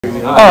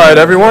Alright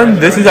everyone,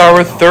 this is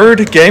our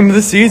third game of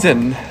the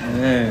season.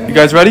 You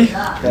guys ready?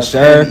 Yes,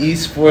 sir.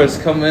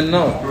 Esports coming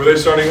up. Who are they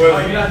starting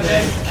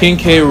with? King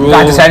K rule.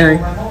 Got this, Henry.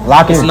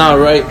 Lock in. It's not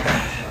right.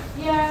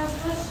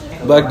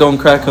 Black don't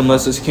crack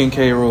unless it's King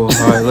K rule.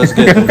 Alright, let's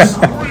get this.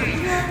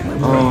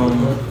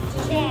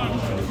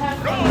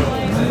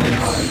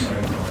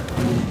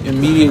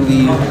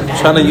 Immediately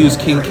trying to use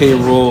King K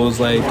rules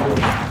like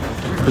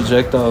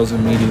projectiles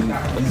immediately.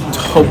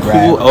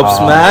 Cool up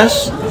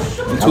smash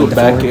into a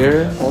back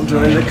air. I'll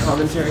join the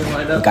commentary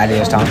lineup. Got it,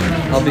 it's time.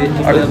 I'll be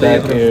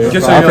Back air.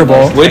 Soccer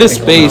ball. Way to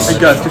space. Hey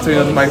guys, considering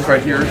on the mic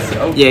right here.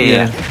 So.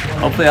 Yeah.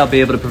 Hopefully I'll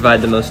be able to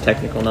provide the most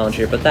technical knowledge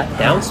here, but that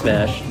down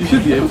smash, You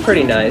should be able to.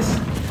 pretty nice.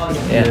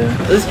 Yeah.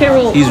 This K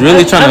roll. He's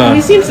really trying to.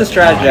 He seems to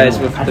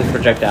strategize with the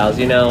projectiles,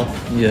 you know.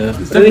 Yeah.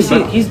 At least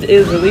he's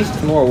at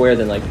least more aware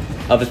than like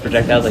of his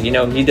projectiles. Like, you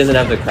know, he doesn't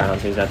have the crown,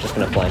 so he's not just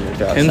gonna blind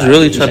throw. Ken's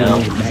really trying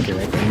to.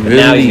 But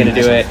now he's gonna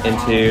do it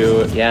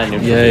into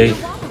neutral. Yay.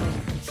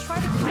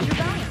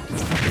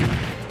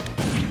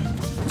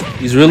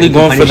 He's really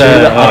going for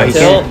that.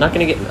 Tilt, not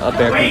gonna get an up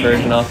air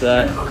conversion off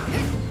that.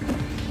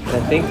 I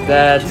think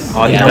that's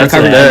that's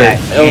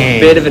a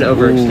bit of an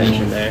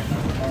overextension there.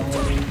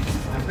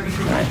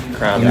 Right,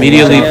 crown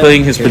Immediately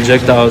putting his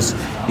projectiles.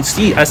 I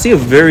see a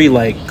very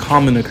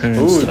common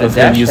occurrence of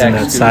him using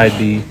that side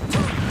B.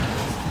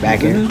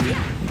 Back in.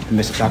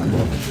 Missed the soccer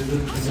ball.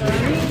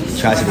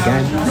 Tries it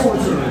again.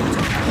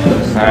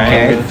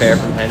 Alright, good fair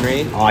from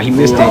Henry. Oh, he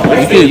missed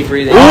it. Deep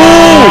breathing.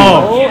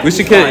 We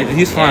should get.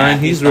 He's fine.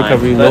 He's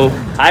recovery low.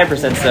 High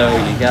percent, so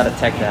you gotta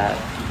tech that.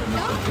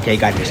 Okay,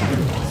 got this.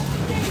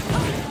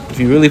 If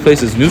he really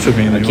places neutral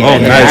green, like, Okay,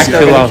 nice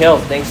Kill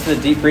thanks to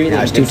the deep breathing.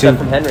 Nice, Good 2-2. stuff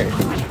from Henry.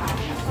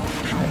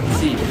 Let's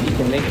see if he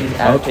can make these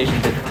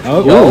adaptations.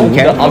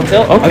 Okay. Up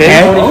tilt.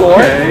 Okay.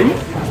 24.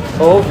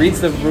 Oh, reads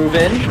the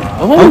Ruben.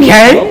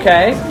 Okay.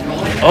 Okay.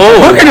 Oh,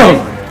 Look at him.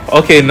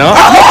 Okay, no.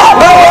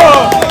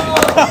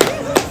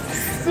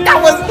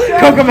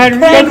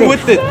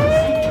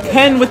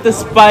 Penn with the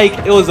spike.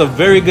 It was a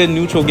very good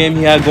neutral game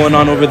he had going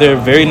on over there.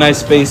 Very nice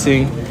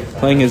spacing,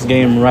 playing his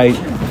game right.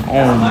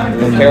 Oh my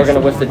goodness. Okay, we're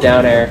gonna whiff the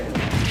down air.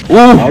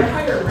 Ooh,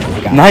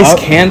 nice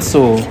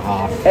cancel.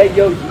 Hey,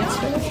 yo,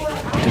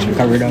 Just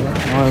recovered though.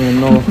 I don't even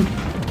know.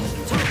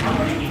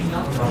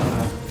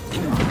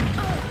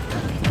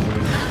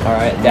 all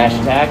right, dash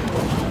attack.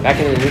 Back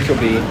into the neutral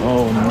B.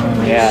 Oh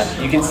no. Yeah,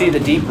 you can see the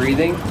deep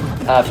breathing.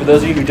 For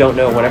those of you who don't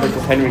know, whenever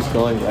Henry's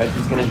going right,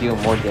 he's going to deal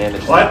more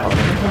damage. What?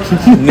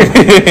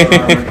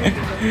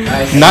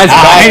 Nice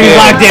back air.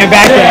 Locked in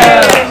back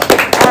there.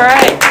 All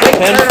right.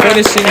 Penn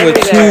finishing with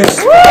two.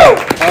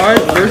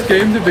 Alright, first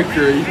game to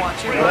victory.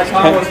 Hey,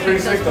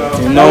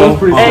 yo,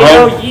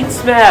 yeet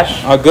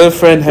smash. Our good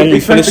friend Henry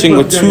finishing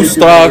with 2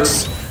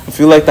 stocks. I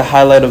feel like the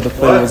highlight of the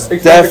play was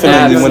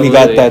definitely when he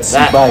got that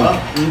spike.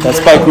 That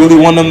spike really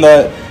won him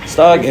that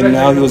stock, and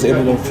now he was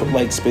able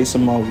to space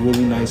him out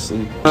really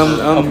nicely.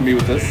 Helping me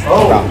with this. Okay.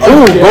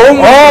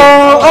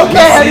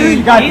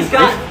 You got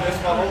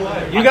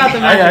You got the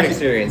magic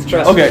experience.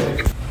 Trust me.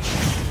 Okay.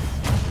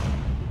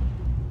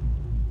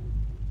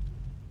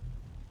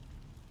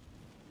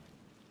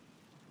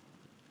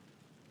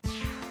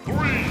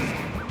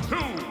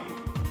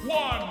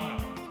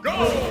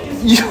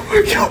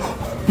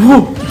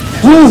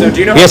 So do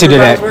you know how Yes, I crew did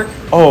battles that. work?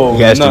 Oh,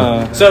 Yes,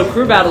 nah. So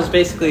crew battles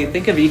basically,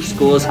 think of each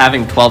school as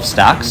having 12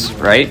 stocks,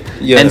 right?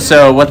 Yeah. And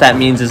so what that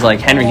means is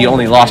Henry, he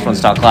only lost 1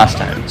 stock last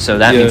time. So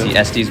that means Yeah. he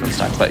SDs 1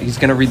 stock. But he's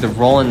going to read the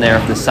roll in there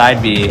of the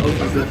side B.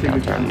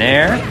 Down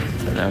there.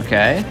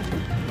 Okay.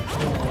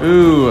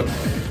 Ooh.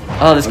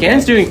 Oh, this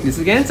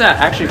Gannon's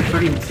actually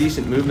pretty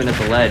decent movement at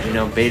the ledge, you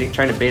know,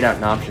 trying to bait out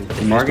an option. But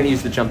they are going to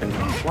use the jump in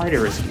quite a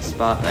risky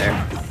spot there.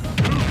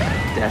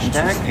 Dash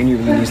attack. And you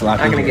really need to lock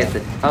Not in. going to get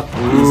the up.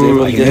 He's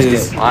able to get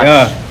his,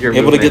 You're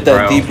able to get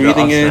that deep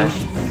breathing in.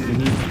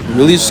 Smash.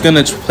 Really just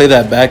gonna play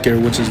that back air,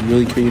 which is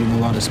really creating a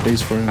lot of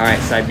space for him. All right,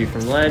 side B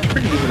from ledge,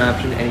 pretty decent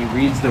option, and he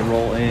reads the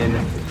roll in.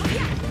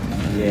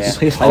 Yeah.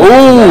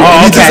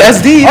 Oh, he just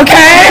SD'd.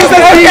 Okay.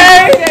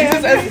 He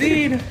just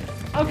SD'd.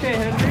 Okay,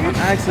 Henry.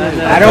 Excellent.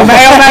 Don't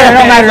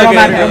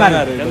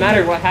matter. No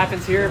matter what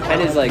happens here,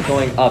 Penn is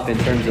going up in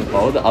terms of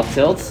the up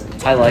tilts.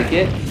 I like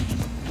it.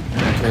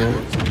 Okay.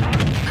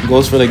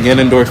 Goes for the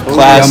Ganondorf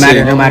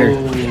classic. Don't matter.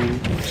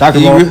 Soccer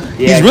ball.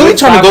 He's really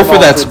trying to go for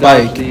that to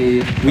spike. dodge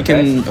the- We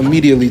can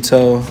immediately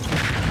tell.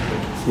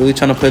 Really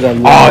trying to play that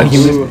Oh, low. he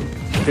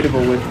missed. Bit of a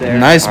whiff there.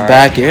 Nice All right.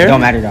 back air. Don't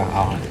matter though.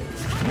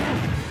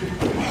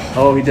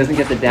 Oh, he doesn't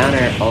get the down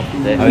air. Oh,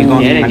 he's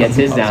going- Gannon gets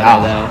his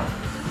down air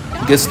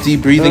Gets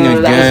deep breathing though.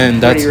 again.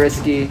 That was That's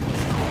pretty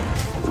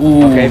risky.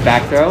 ooh. Okay,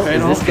 back throw.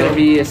 Is this going to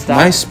be a stop?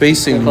 Nice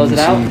spacing. Close it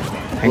out.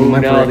 Henry Ooh,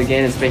 went for no, it. the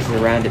Ganon spaces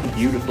around it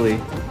beautifully.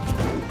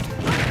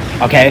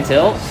 Okay.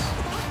 Tilt.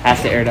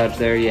 Has to air dodge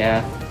there,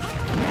 yeah.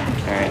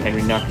 Alright,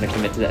 Henry not going to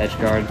commit to the edge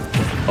guard.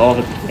 Oh,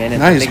 the Ganon.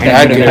 Nice I think back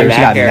that could've air. been He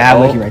got mad Oh,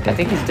 lucky right there. I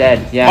think he's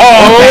dead. Yeah.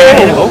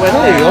 Oh,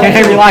 Okay. Can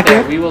Henry lock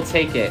in? We will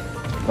take it.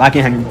 Lock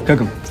in, Henry. Cook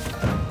him.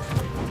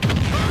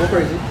 Go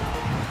crazy.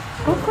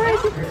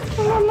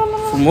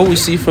 From what we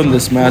see from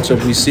this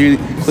matchup, we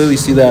clearly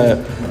see that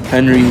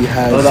Henry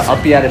has. Oh, the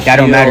up B out of That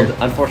shield. don't matter.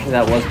 Unfortunately,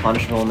 that was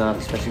punishable enough,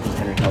 especially because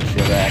Henry helped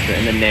shield right after.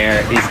 And the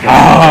Nair is good.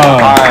 Oh,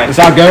 Alright. it's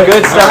all good.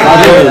 Good stuff. All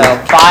Good.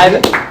 good.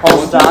 5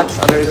 whole stocks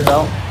under his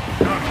belt.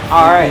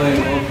 Alright.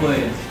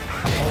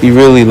 He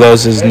really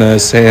loves his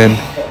nest, and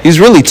he's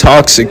really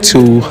toxic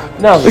too.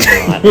 No, he's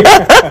not.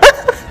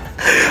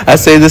 I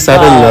say this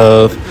out of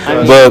love,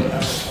 but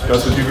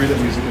Gus, would you agree that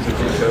music is a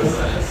cheat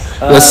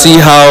code? let's see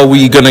how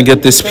we gonna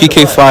get this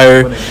PK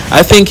Fire.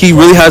 I think he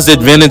really has the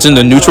advantage in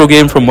the neutral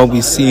game from what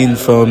we've seen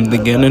from the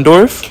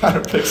Ganondorf,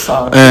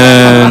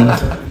 and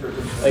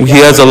he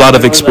has a lot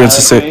of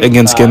experience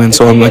against Ganon,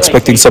 so I'm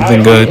expecting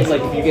something good. It's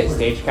like if you get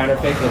stage counter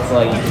pick, it's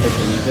like you pick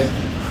the music.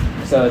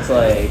 So it's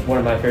like one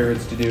of my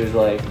favorites to do is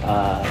like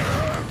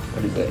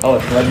what is it? Oh,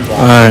 it's Legend Block.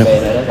 Alright,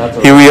 That's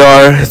what here we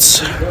are.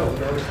 It's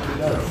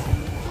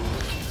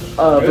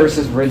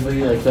versus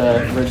Ridley, like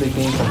the Ridley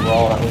theme from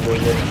Raw. That was really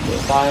good.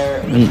 Fire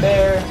and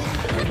there.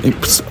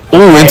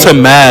 oh, into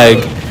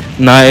Mag,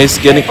 nice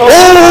getting. Oh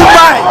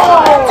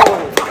my!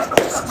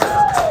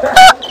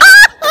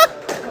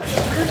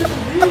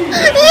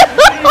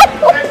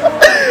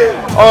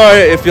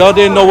 Alright, if y'all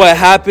didn't know what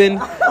happened,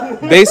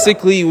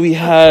 basically we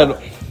had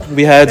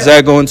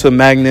Zach go into a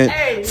magnet,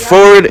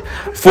 forward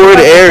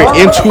air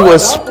into a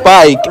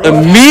spike,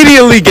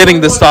 immediately getting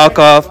the stock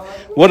off.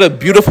 What a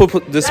beautiful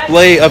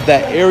display of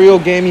that aerial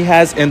game he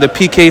has and the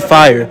PK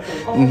Fire.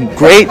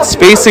 Great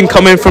spacing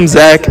coming from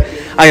Zach.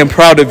 I am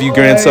proud of you,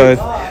 grandson.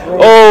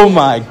 Oh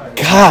my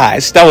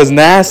gosh, that was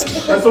nasty.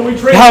 That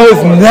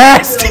was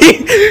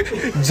nasty.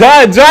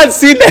 John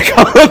seen that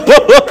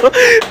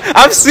combo.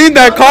 I've seen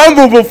that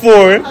combo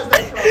before.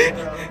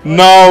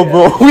 No,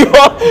 bro.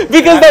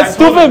 Because that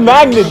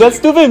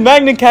stupid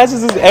magnet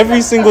catches us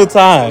every single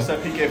time. That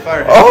PK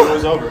Fire, it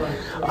was over.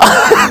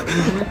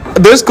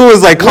 Their school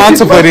is like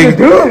contemplating.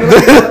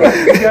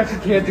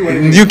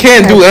 You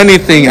can't do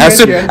anything. As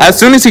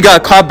soon as he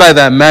got caught by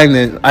that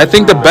magnet, I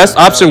think the best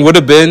option would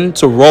have been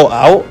to roll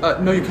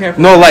out. No, you can't.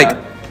 No,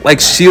 like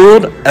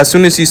shield as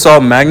soon as he saw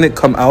magnet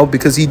come out,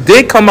 because he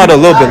did come out a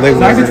little bit later.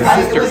 It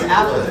was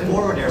after the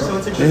forward air, so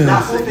it's a trick.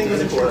 That whole thing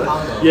was a trick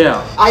combo.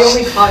 Yeah. I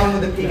only caught him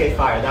with the PK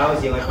Fire. That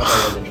was the only part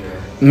I wasn't sure.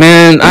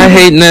 Man, I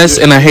hate Ness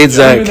and I hate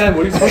Zach. What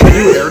are you supposed to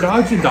do? Air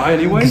dodge and die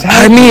anyway?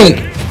 I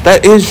mean,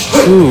 that is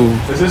true.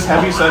 Is this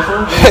heavy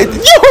central?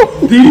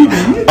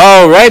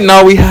 Oh, right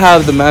now we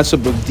have the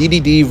matchup of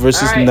DDD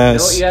versus Alright, know what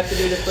Ness. you have to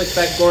do to flick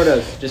back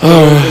Gordos. Just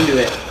go into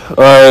it.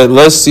 Alright,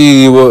 let's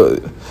see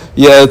what.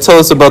 Yeah, tell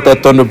us about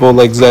that Thunderbolt,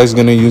 like Zach's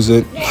gonna use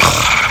it.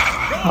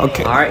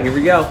 Okay. Alright, here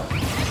we go.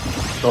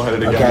 Go ahead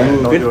again. Okay.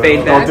 Don't Good do it.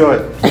 fade back. Don't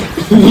do it.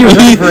 he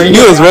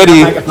was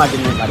ready. I'm not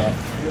getting hit by that.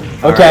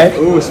 Okay.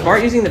 Ooh,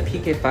 smart using the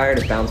PK Fire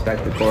to bounce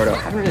back the Gordo. I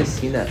haven't really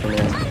seen that from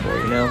Nance before,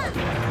 you know?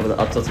 Oh, the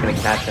up tilt's gonna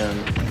catch him.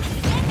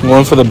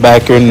 One for the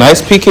backer.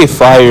 Nice PK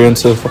Fire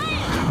into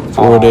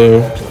forward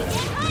air.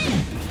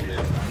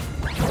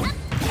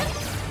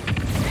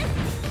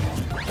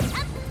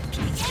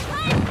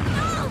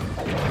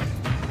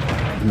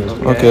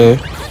 Okay.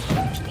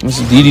 This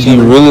DDD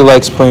really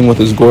likes playing with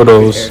his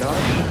Gordos.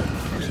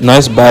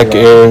 Nice back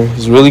air.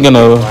 He's really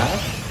gonna.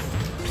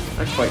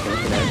 Not quite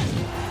gonna connect.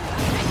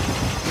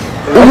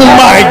 Oh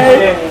my!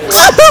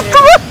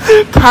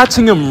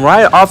 Catching him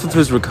right off of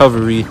his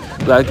recovery.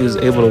 Black is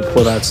able to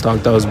pull that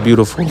stock. That was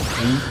beautiful.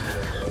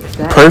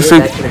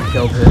 Perfect. That could have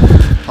killed him.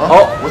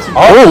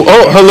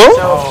 Hello?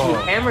 So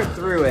he hammered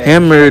through it.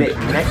 Hammered. And it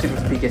connected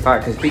with PK Fire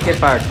because PK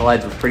Fire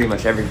collides with pretty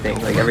much everything,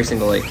 like every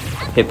single like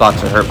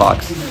hitbox or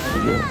hurtbox.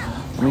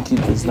 Let me keep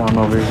this down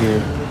over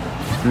here.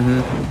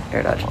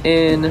 Air dodge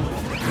in.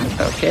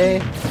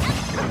 Okay.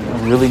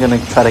 I'm really gonna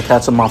try to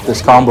catch him off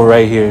this combo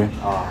right here.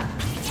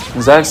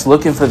 Zach's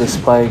looking for the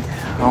spike.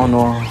 I don't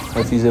know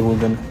if he's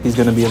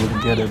gonna be able to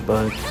get it,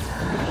 but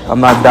I'm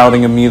not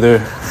doubting him either.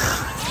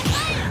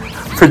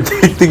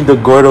 Predicting the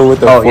Gordo with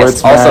the forward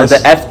smash. Also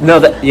the F. No,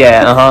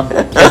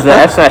 As the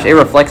F smash, it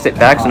reflects it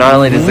back. So not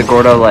only does the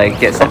Gordo like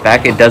get set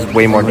back, it does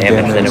way more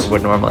damage than it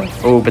would normally.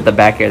 Oh, but the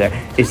back air there.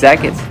 If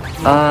Zach gets,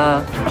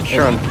 I'm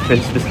sure on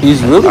this.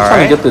 He's really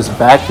trying to get this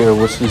back air,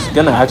 which he's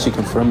gonna actually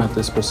confirm at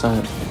this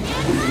percent.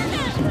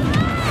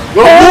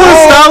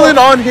 Styling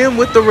on him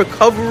with the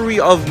recovery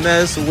of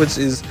Ness, which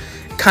is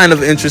kind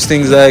of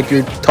interesting. Zach,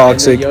 you're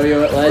toxic.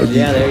 Yo-yo at ledge.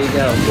 Yeah, there you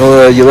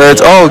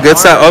go.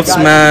 Gets that up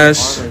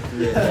smash.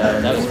 Yeah,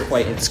 that was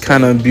quite. It's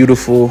kind of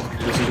beautiful.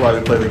 This is why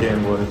we play the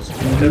game, boys.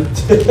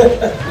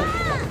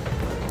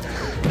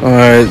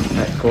 Alright,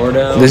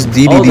 Gordo. this Oh,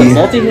 the DDD.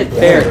 multi-hit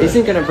fair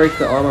isn't gonna break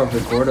the armor of the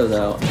Gordo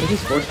though. I think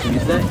he's forced to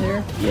use that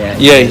here. Yeah.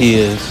 Yeah, he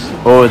is.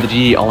 Oh, the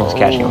G almost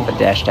catching him with a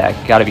dash tag.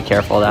 Gotta be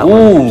careful of that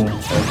one. Ooh.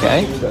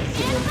 Okay.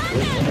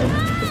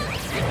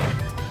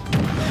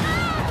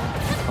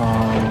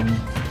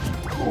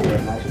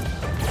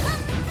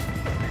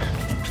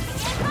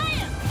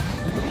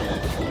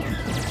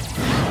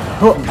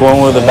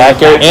 Going with the back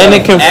air, and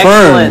it confirms.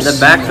 Excellent, the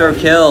back throw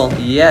kill.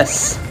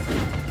 Yes.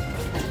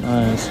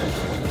 Nice.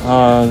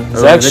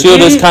 Zach's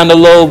shield is kind of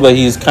low, but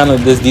he's kind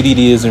of, this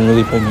DDD isn't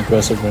really playing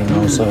aggressive right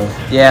now, so.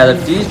 Yeah, the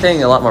DDD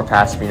thing a lot more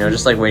passive, you know,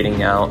 just like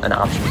waiting out an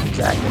option from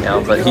Zach, you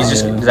know, but he's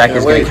just, Zach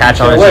is going to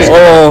catch on.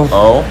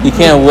 He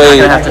can't wait.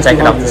 He's going to have to take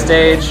it off the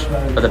stage,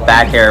 but the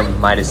back air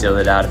might have sealed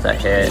it out if that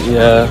hit.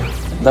 Yeah,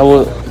 that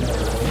was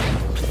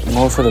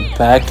more for the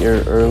back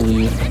air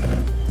early.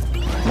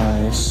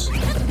 Nice.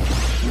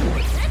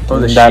 Oh,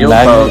 the that shield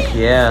poke,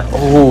 yeah.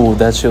 Oh,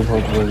 that shield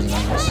poke was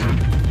nice.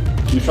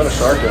 He's trying to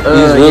shark it.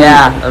 Really,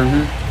 yeah.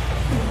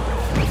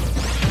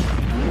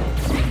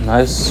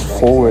 Nice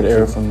forward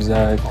air from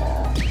Zach.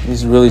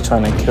 He's really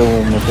trying to kill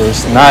him with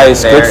this.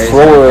 Nice, There good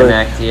forward.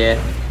 Connect, yeah.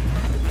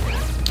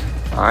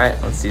 All right,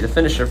 let's see the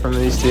finisher from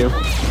these two.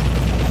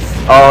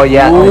 Oh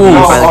yeah, he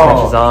finally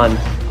catches on.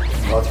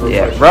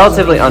 Yeah,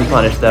 relatively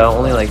unpunished though,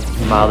 only like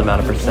mild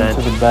amount of percent.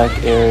 To the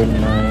back air,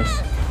 nice.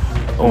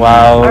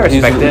 Wow, I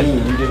respect it.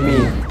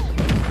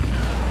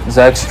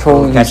 Zach's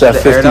trolling. He's at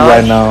 50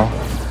 right now.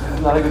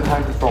 Not a good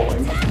time for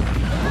trolling.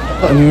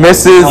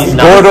 Misses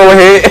Gordo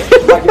hit.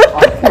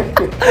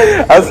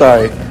 I'm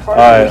sorry.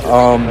 Alright,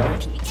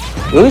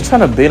 really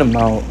trying to bait him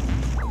out.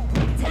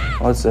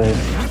 I'd say.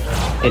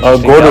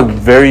 Gordo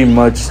very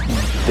much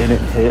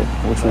didn't hit,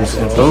 which was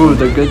interesting. Oh,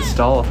 the good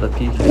stall off the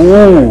PK.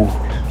 Ooh.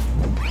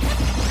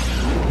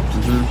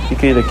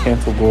 PK to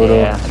cancel Gordo.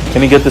 Yeah.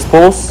 Can he get this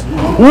pulse?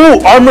 Ooh,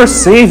 armor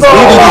saves,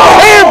 baby.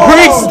 And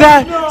breaks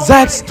that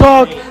Zach's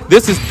stock.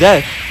 This is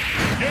death.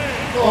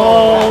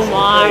 Oh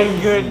my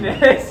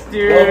goodness,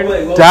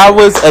 dude. That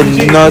was a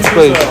nuts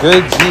play.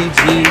 Good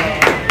GG.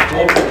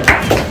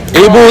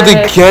 Able to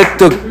get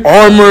the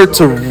armor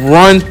to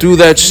run through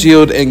that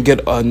shield and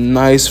get a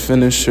nice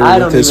finisher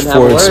with his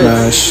forward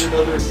smash.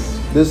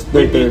 This is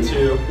the third.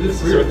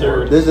 This is the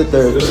third.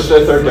 This is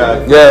the third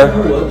guy. Yeah.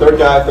 Third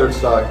guy, third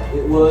stock.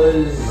 It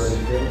was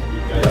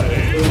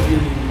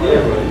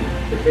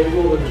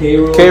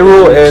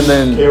K-Rool and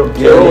then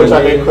K-Rool, which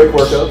I made quick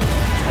work of.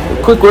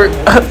 quick work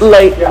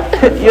late.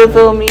 You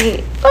feel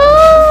me?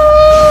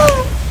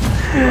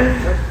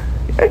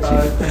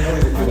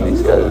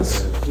 These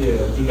guys.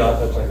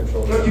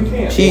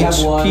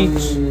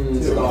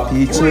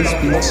 Peaches.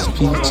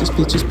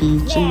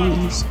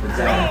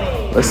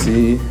 Let's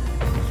see.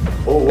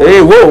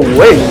 Hey, whoa,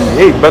 wait,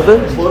 hey,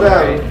 brother. Slow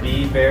down.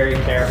 Be very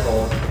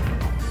careful.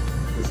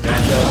 This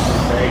matchup is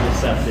very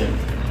deceptive.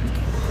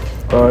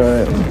 All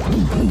right.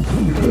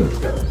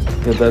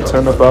 Get that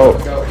turn up out.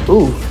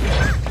 Ooh.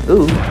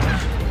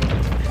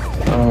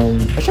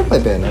 I should play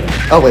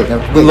Bayonetta. Oh wait, no.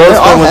 Wait, Let's they're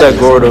all go with that heavy,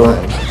 Gordo.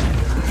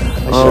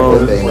 so I should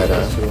play Bayonetta.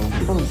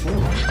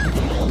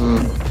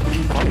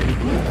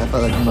 I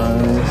felt like my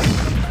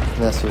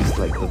this was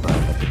like the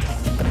vibe at the time.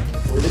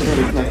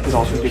 Could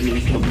also give me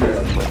some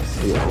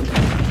flips.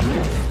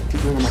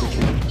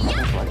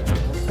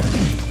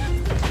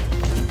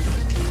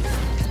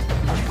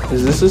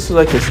 Is this just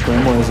like a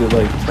scrim or is it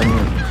like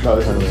tournament? No,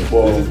 this is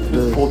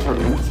Full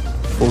tournament.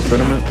 Full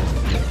tournament?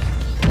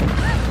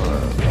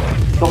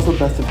 It's also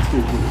best of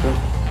two,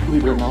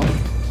 believe it or not.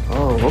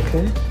 Oh,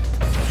 okay.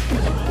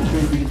 It's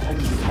going to be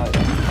technically tied.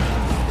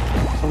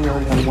 So we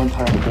already have one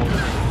tie on the board.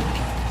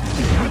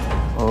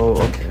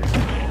 Oh, okay.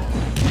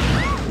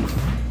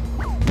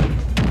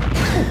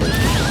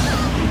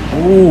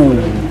 Ooh.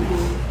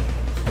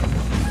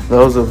 That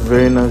was a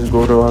very nice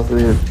Gordo out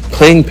there.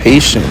 Playing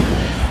patient,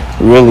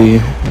 really.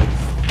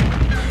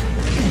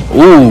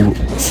 Ooh,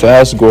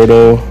 fast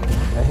Gordo. I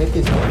hate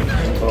these ones.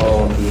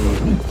 Oh,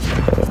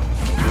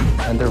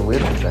 and their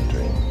weird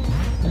trajectory.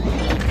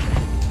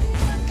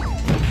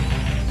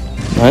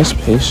 Nice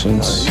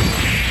patience.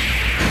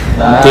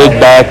 Good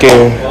back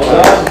air.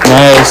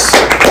 Nice.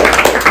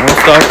 One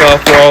stock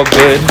off, we're all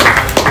good.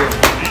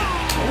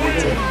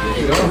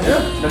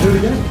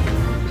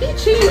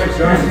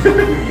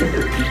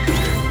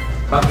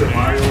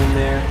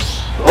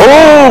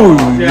 Oh,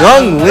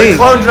 young Link.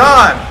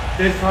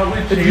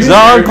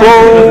 John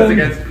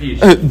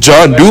Clone.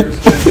 John Dupe.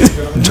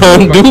 John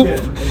Dupe.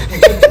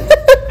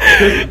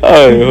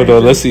 Alright, hold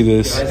on, let's see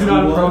this. Do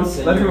not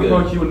approach. Let him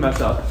approach you and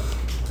mess up.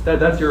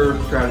 That's your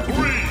strategy.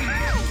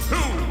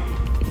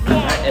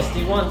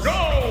 SD once.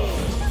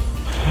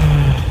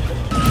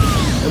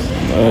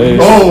 Nice.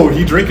 Oh,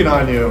 he drinking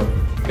on you.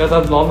 Guys,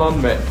 that's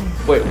long met.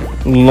 Wait.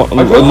 Yeah,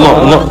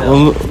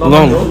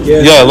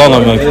 long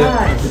Mike.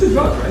 This is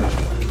drugs, right?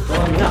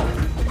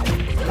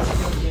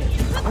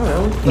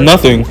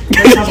 Nothing.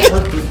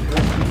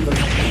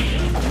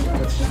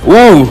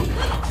 Ooh.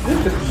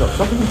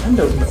 Something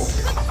Nintendo's milk.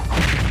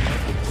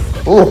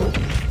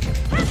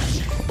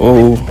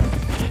 Oh.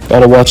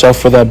 Gotta watch out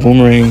for that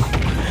boomerang.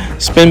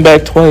 Spin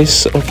back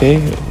twice. Okay.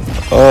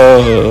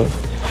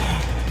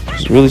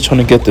 He's really trying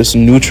to get this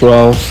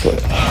neutral.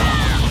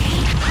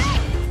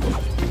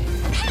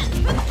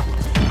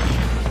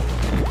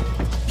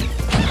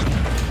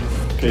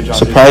 Okay, John.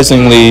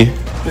 Surprisingly,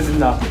 This is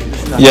not.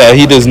 yeah,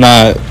 he does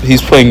not.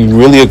 He's playing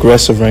really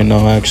aggressive right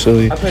now,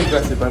 actually. I play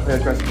aggressive, but I play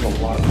aggressive with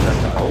a lot of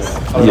projectiles.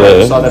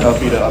 Yeah. I saw that up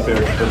B to up air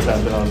attempt,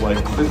 and I was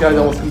like, This guy's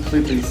almost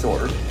completely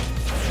sore.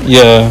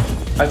 Yeah.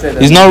 I'd say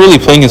that. He's not really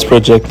playing his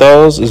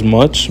projectiles as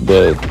much,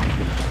 but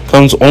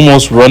Comes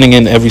almost running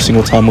in every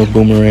single time with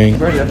boomerang.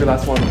 Every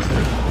last one.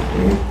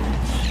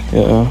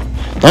 Yeah.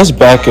 Nice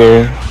back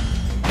air.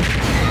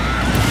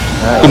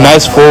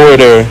 Nice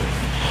forward air.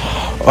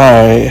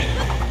 Alright.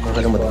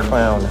 Hit him with the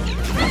crown.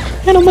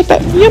 Hit him with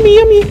that yummy,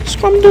 yummy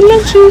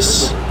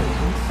scrumdiddlyumptious.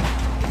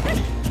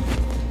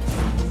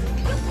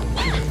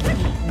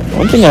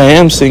 One thing I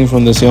am seeing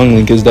from this young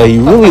Link is that he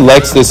really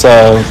likes this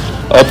up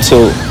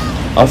tilt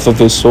off of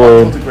his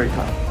sword. It's a great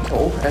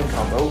combo. And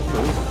combo.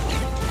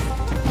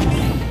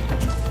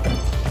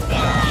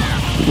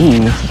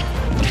 Ooh.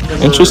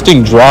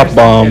 Interesting drop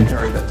bomb.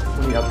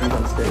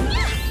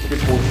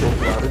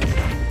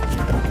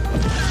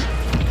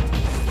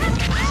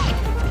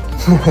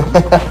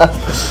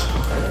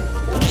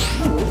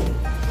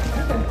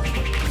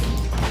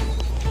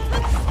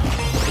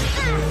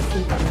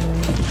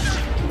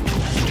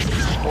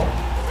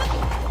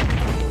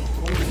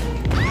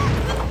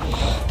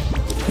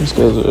 These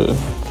guys are...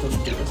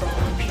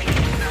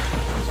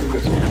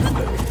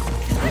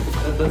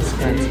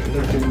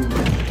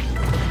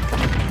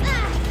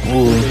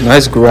 Ooh,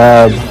 nice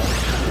grab.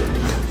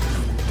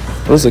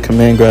 That was a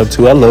command grab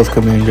too. I love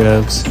command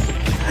grabs.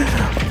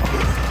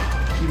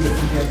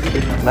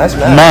 Nice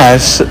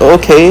Mash,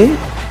 okay.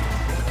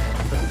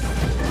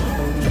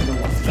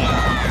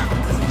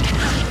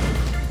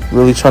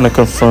 Really trying to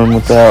confirm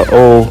with that.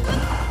 Oh,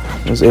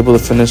 was able to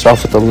finish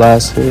off with the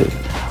last hit.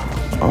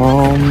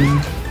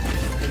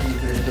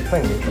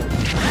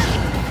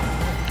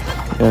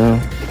 Yeah,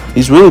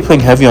 he's really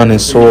playing heavy on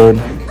his sword,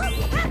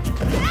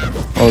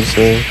 I would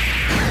say.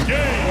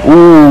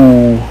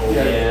 Ooh.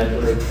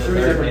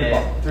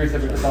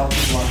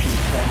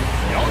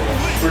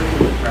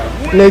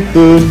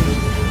 Nathan.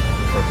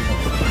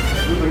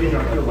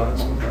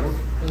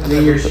 The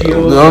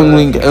young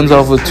Link ends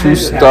off with 2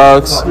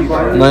 stocks.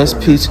 Nice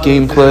piece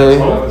gameplay.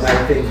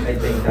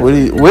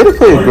 Way to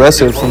play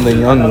aggressive from the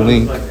young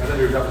Link.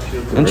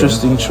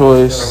 Interesting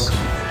choice.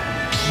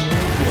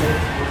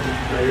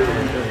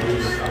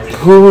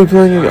 Who are we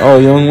playing again? Oh,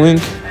 young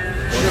Link.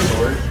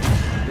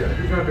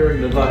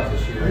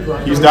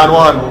 He's down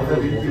 1.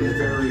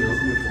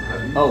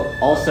 Oh,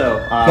 also,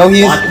 No,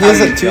 he watch has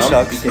how like you 2 jump,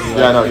 stocks. because you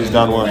Yeah, no, he's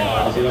down 1.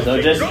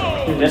 So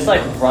just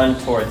like run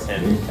towards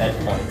him at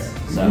points.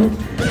 So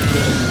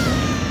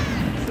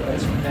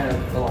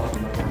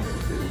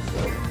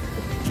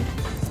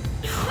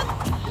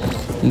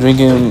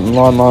Drinking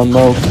Lon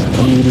milk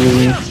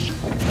immediately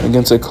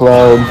against a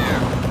cloud.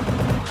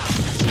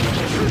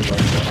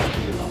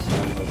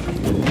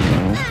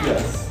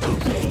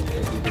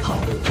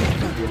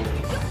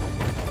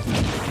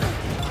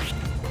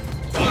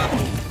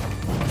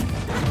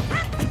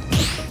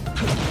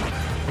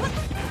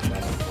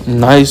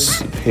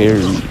 Nice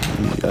parry.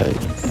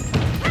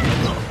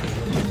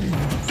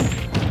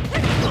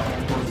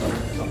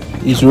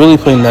 He's really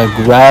playing that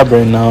grab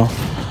right now,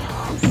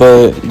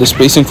 but the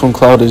spacing from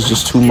Cloud is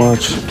just too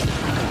much.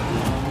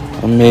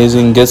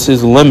 Amazing, gets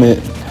his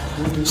limit.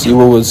 See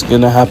what was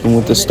gonna happen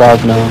with the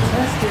stock now.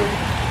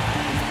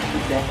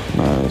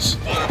 Nice.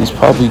 He's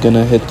probably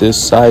gonna hit this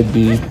side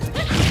B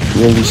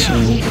really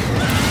soon.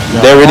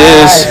 There it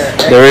is.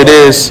 There it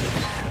is.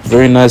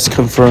 Very nice,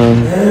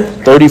 confirmed.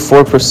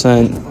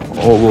 34%.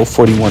 Oh, well,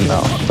 41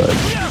 now, but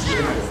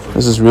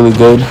this is really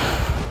good.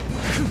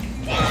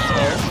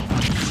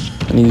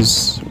 And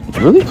he's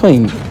really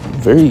playing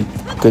very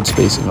good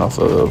spacing off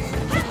of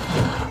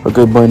our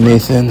good boy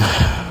Nathan.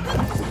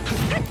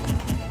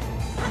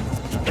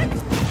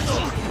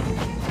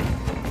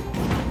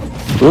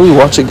 Really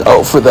watching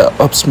out for that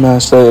up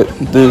smash that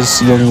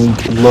this young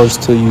Link loves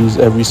to use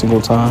every single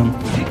time.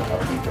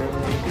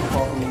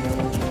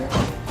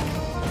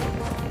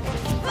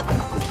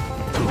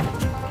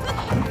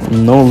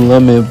 No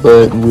limit,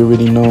 but we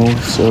already know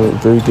it's a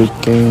very good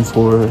game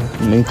for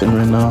Nathan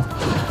right now.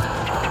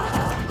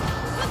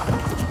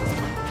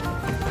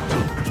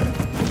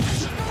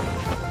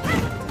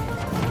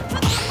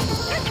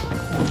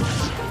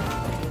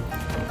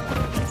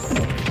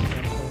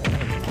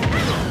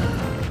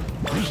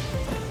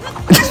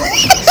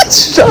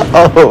 Shut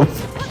up.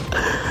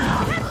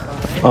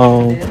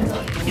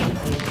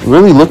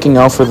 Really looking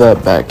out for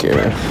that back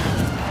air,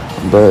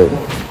 but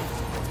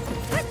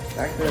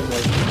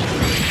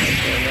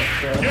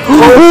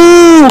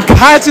ooh,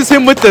 catches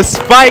him with the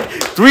spike.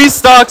 3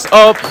 stocks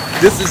up.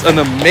 This is an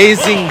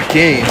amazing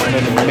game.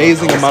 An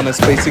amazing amount of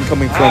spacing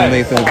coming from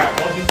Nathan.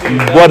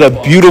 What a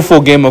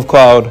beautiful game of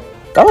Cloud.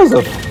 That was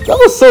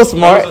so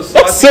smart.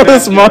 That's so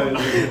smart.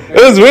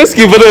 It was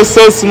risky, but it was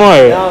so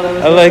smart.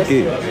 I like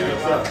it.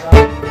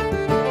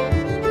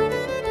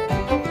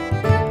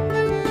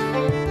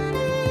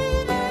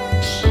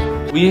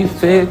 We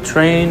fit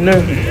trainer.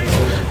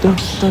 Dun,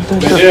 dun, dun,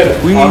 dun.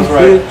 We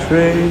fit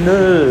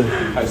trainer.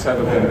 I just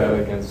haven't been bad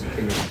against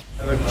Kingdom.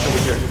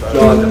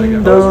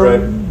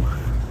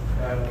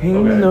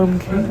 Kingdom.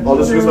 I'll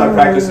just use my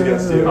practice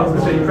against you.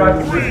 You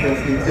practice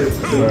against me too,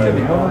 so you can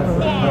be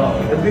honest.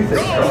 At least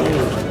it's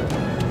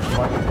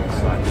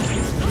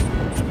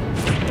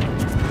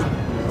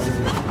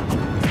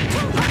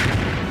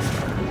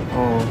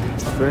Oh,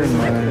 very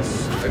nice.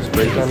 Let's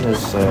break down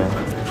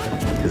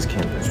his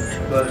campaign.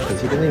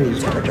 Because he didn't even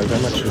use counter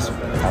that much, just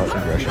out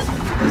aggression.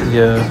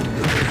 Yeah.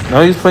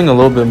 Now he's playing a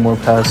little bit more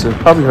passive.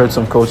 Probably heard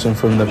some coaching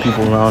from the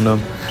people around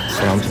him.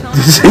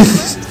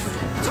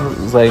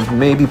 It's like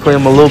maybe play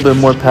him a little bit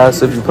more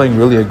passive. You're playing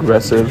really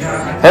aggressive.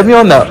 Heavy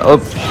on that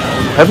up.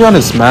 Heavy on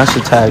his smash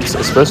attacks,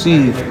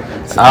 especially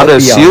out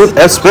of shield.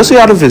 Especially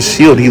out of his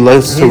shield, he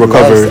loves to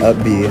recover. He loves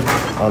up B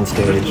on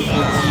stage.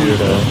 It's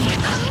weirdo.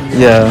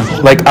 Yeah,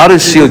 like out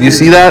of shield. You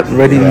see that?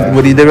 Ready? Yeah.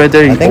 What he did right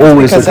there? He I think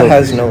always because it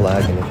has no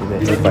lag, and if you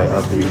get hit by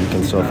up B, you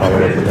can still follow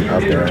up with an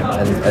up there,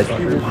 and at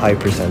high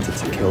percent,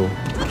 it's a kill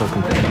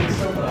component.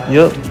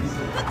 Yep.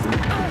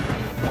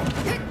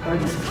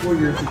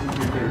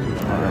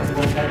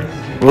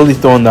 Really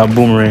throwing that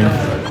boomerang.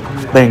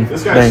 Bang,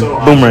 bang,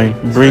 boomerang,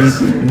 bring,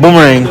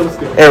 boomerang,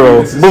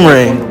 arrow,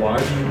 boomerang,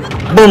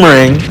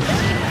 boomerang.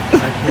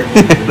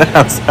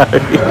 I'm sorry.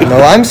 No,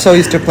 I'm so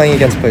used to playing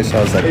against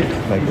playstyles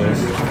like this.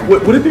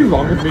 Would it be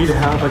wrong of me to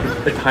have like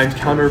a times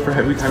counter for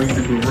every time you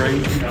do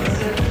boomerang?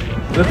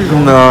 Would that be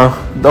wrong? No,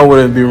 that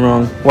wouldn't be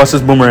wrong. Watch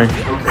this boomerang.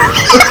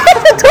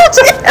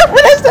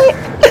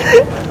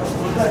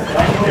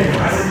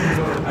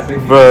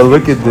 Bro,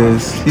 look at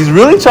this. He's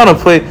really trying to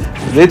play.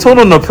 They told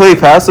him to play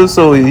passive,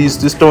 so he's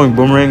just throwing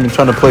boomerang and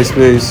trying to play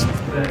space.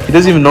 He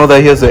doesn't even know that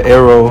he has an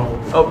arrow.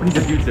 Oh, he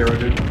defused arrow,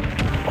 dude.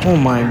 Oh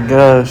my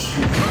gosh.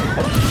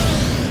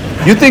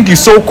 You think you're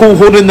so cool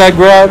holding that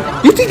grab?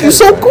 You think you're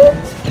so cool?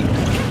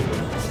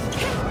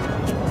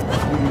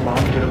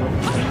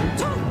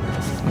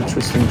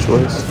 Interesting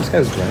choice. This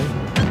guy's right.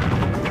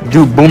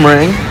 Dude,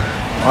 boomerang.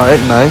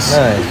 Alright, nice.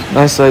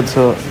 Nice side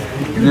tilt.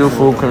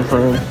 Beautiful,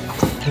 confirmed.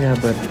 Yeah,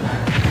 but I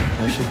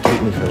should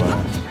keep me for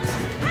last.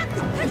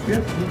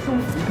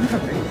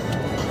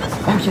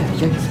 Oh yeah.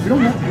 We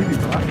don't have to do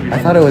these last. I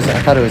thought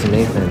it was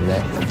Nathan. I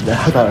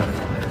thought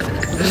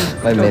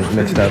my mate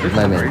mixed up.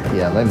 My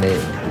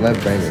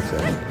brain mixed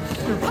up.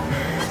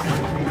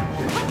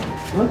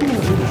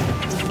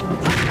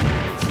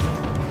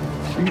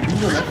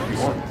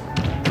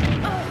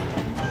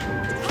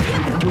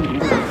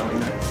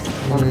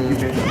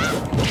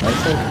 I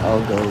think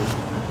I'll go.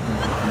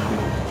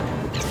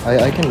 I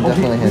can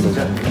definitely handle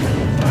them.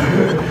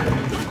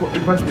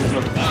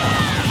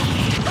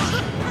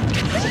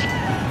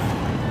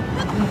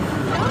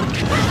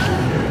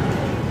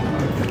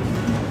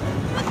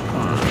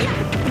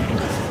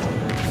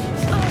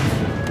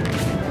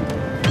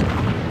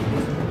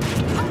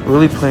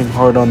 Really playing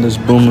hard on this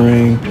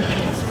boomerang.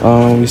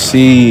 We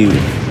see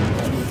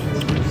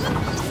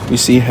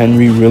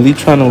Henry really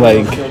trying to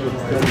like.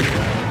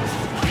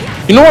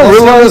 You know what I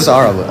realized?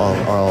 Are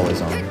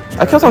always on.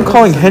 I kept on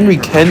calling Henry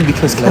Ken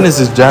because Ken is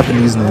his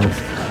Japanese name.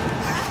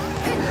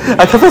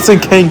 I kept on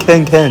saying Ken.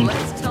 Ken.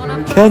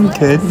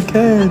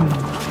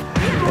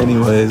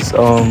 Anyways, He I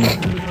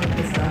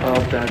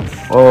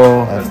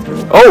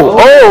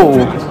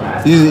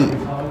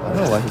don't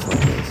know why he's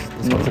like this.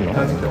 This one's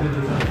annoying.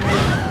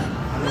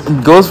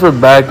 goes for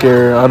back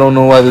air. I don't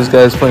know why this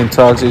guy's playing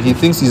toxic. He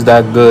thinks he's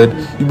that good.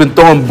 You've been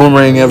throwing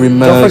boomerang every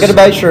match. Don't forget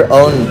about your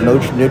own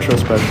neutral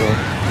special.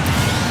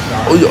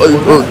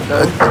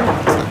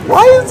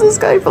 Why is this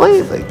guy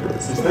playing like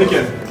this? He's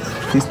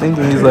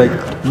thinking. He's like,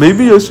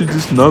 maybe I should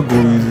just not go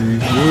easy.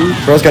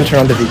 Bro's gonna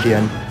turn on the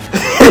VPN.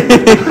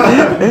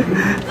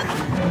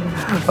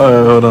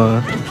 Alright, hold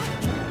on.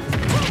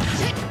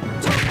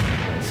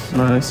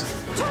 Nice.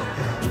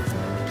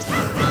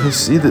 You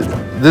see that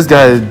this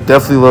guy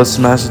definitely loves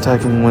smash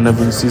attacking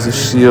whenever he sees a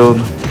shield,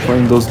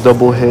 playing those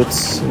double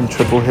hits and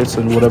triple hits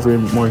and whatever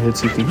more hits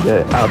he can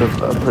get out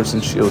of a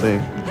person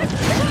shielding.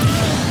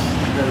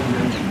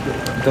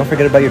 Don't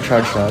forget about your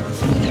charge shot.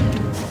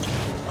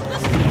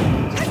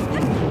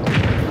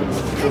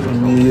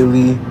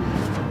 Immediately,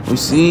 we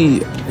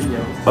see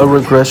a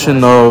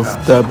regression of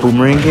that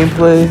boomerang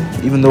gameplay.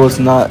 Even though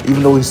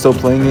he's still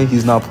playing it,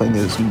 he's not playing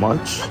it as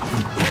much.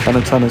 Kind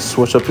of trying to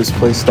switch up his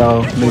play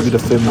style, maybe to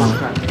fit more.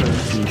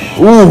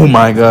 Oh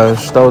my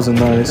gosh, that was a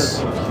nice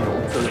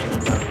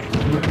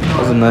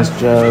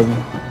jab.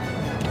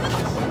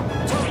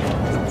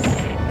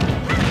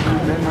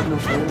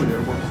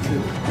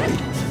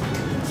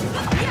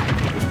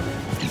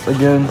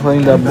 Again,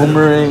 playing that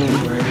boomerang.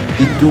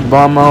 He threw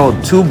bomb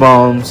out, 2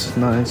 bombs,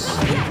 nice.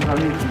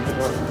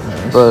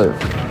 But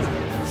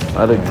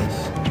out of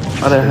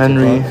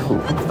Henry,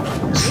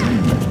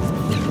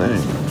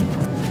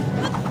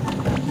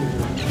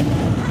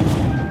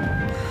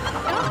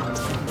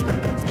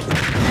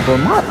 but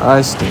my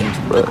eye stinks,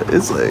 but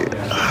it's like,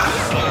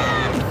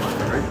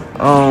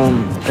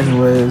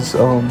 anyways,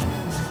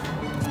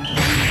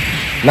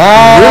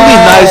 nice. Really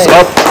nice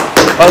up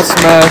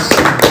smash,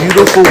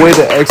 beautiful way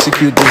to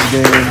execute this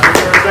game.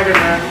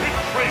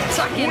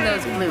 Tuck in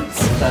those glutes.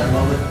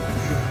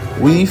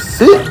 We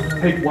fit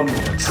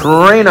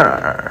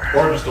trainer.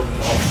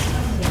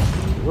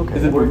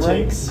 Is it what it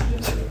takes?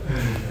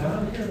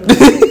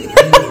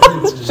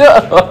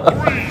 Shut up.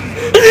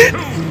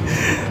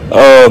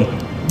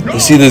 You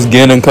see this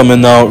Ganon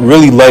coming out.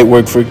 Really light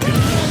work for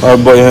our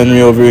boy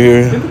Henry over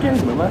here.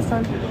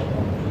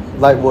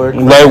 Light work.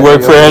 Light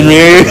work for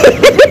Henry.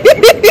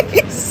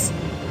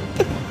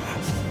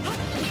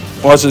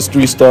 Watch this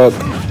 3-stock.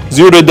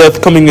 0 to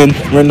death coming in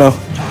right now.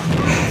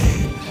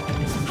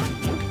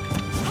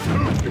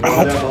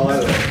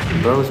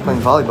 Bro was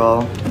playing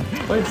volleyball.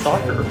 Playing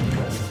soccer.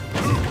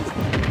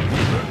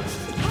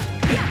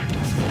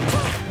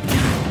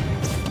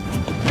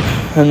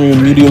 Henry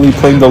immediately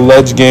playing the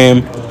ledge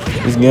game.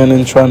 Is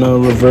Gannon trying to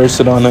reverse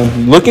it on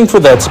him. Looking for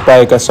that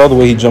spike. I saw the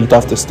way he jumped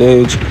off the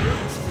stage.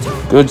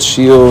 Good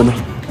shield.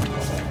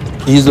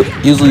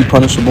 Easily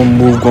punishable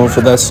move going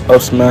for that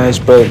up smash,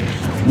 but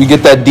we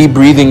get that deep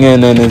breathing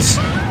in and it's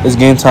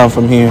game time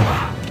from here.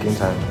 Game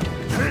time.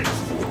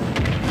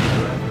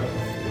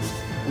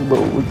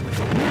 Bro,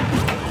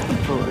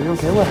 Are you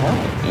okay? What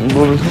happened?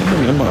 what was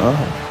happening in my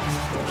eye?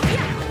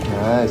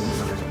 Nice.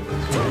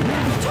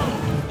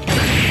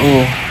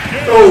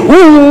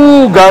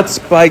 Ooh, got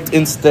spiked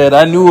instead.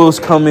 I knew it was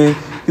coming.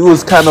 He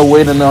was kind of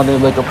waiting on it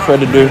like a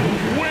predator.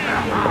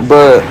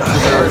 But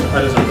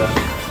I deserve that.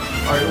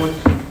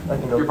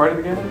 Alright, you're fighting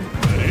the game?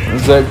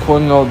 Zach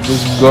pointing out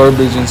this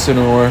garbage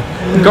Incineroar.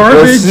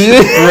 Garbage,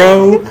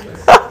 bro.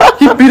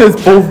 He beat us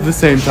both at the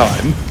same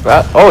time.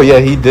 Oh yeah,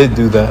 he did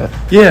do that.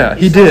 Yeah,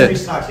 he did.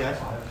 3.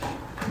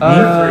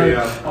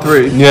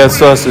 Yeah,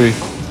 so 3.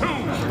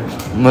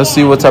 Let's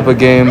see what type of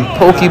game.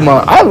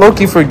 Pokemon. I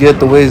low-key forget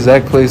the way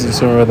Zach plays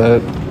Incineroar.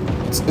 That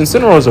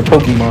Incineroar is a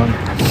Pokemon.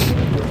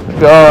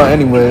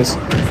 Anyways,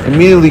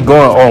 immediately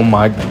going. Oh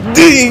my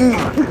ding!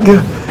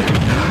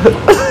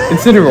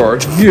 Incineroar,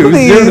 you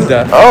 0 to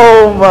death.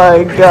 Oh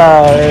my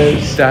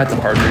gosh! That's a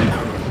hard read.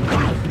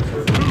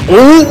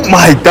 Oh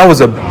my! That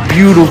was a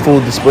beautiful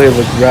display of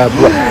a grab.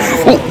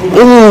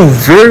 Oh,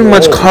 very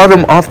much caught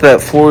him off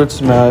that forward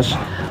smash.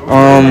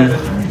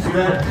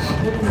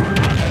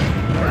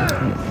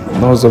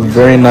 That was a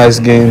very nice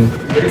game.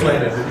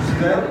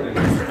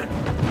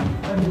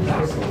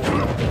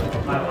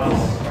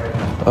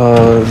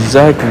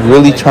 Zach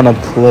really trying to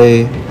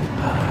play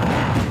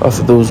off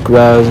of those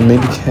grabs.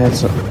 Maybe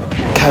catch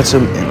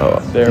him.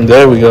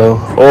 There we go.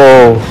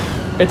 Oh.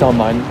 It's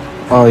online.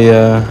 Oh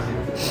yeah.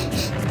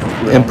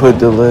 Input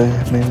delay,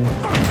 maybe.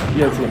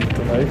 Yeah, it's input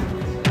delay.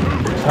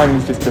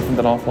 Timing's just different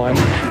than offline.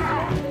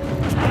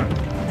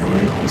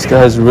 This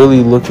guy's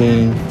really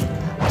looking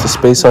to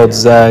space out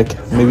Zach.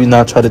 Maybe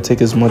not try to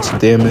take as much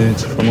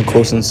damage from a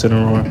close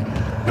Incineroar.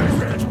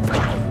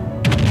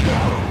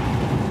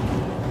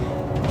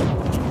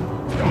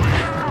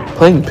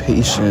 Playing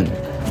patient,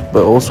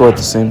 but also at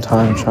the same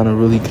time trying to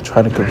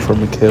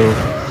confirm a kill.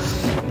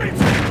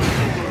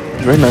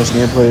 Very nice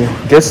gameplay.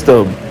 Gets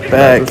the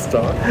back.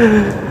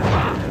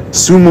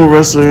 Sumo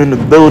wrestler in the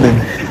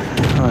building.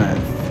 Alright.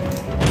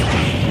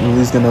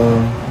 He's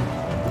gonna.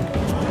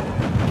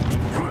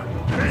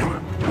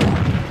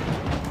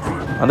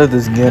 Out of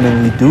this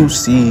Ganon, we do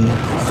see a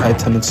high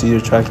tendency to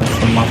track him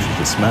from off of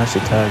the smash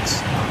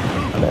attacks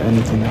out of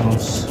anything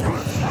else.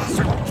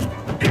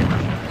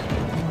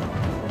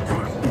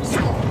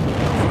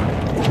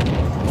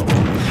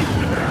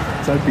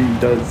 Side B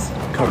does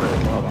cover a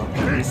lot of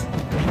options.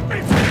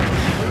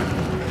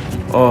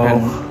 Oh.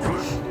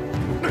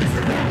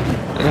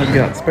 And when you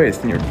get out space,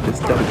 then you're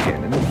just double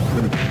cannon.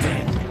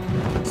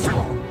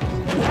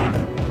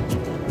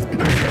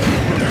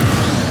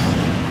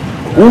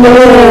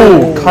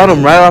 Ooh! Caught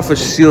him right off a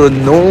shield,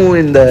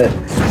 knowing that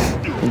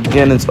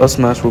Ganon's up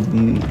smash will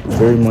be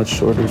very much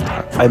shorter.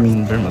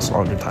 Very much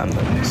longer time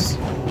than his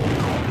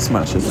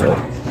smash is up.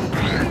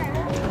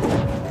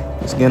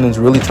 This Ganon's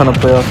really trying to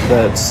play off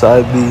that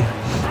side B.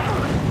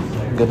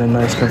 Get a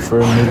nice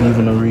confirm, maybe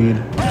even a read.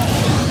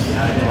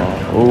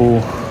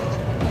 Oh,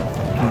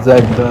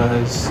 Zach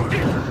dies.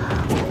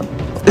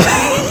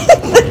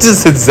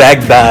 Just said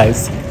Zach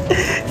dies.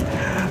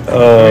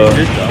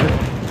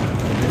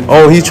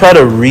 Oh, he tried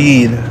to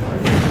read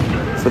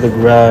for the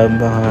grab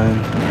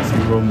behind. If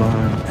you roll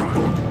behind.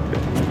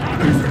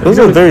 He was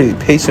a very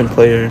patient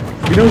player.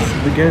 You know,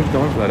 the game's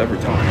going for that every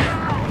time.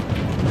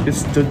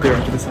 Just stood there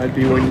after the side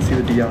B waiting to see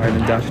the DI and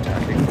then dash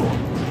attacking.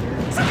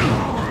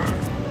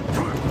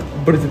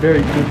 But it's a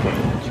very good one.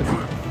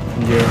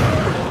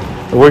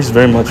 Yeah. It works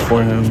very much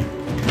for him.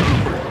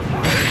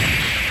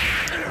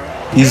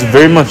 He's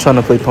very much trying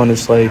to play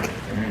punish like,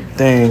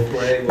 dang,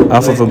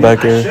 off of a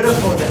back air.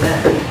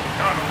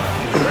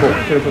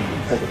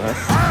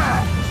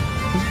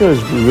 This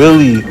guy's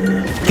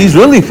he's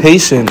really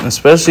patient,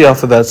 especially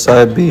off of that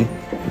side B.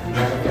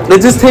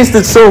 It just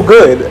tasted so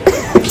good.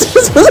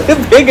 Just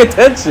wasn't paying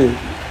attention.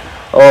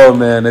 Oh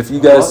man, if you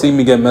guys see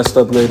me get messed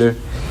up later.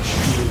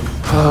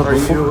 Now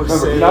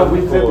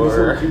we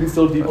can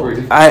still deep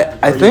breathe.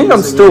 I think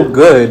I'm still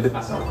good.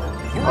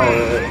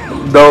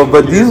 No,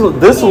 but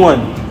this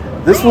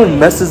one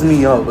messes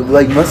me up.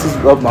 Like messes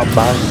up my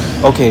body.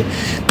 Okay.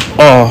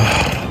 Oh.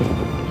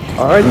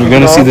 Alright, you're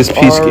gonna see this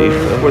peace game.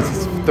 What's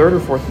this, 3rd or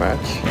 4th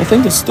match? I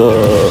think it's the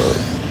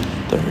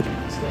 3rd.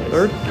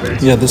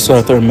 3rd? Yeah, this is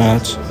our 3rd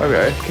match.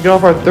 Okay, kicking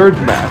off our 3rd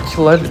match.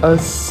 Let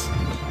us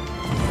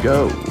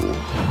go.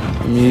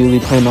 Immediately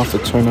playing off the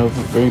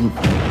turnover.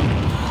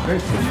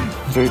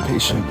 Very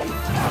patient.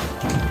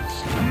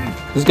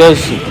 This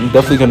guy's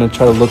definitely gonna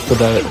try to look for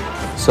that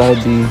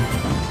side B,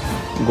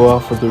 go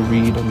off for the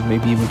read, and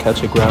maybe even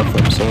catch a grab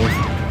for himself.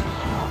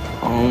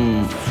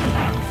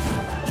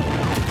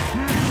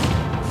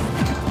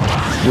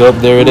 Yup,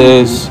 there it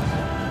is.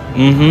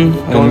 And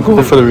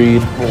go for the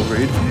read. Roll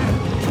read.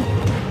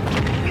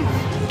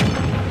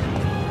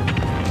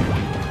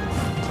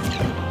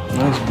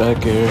 Nice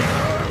back air.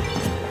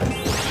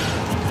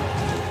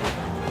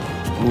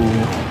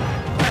 Ooh.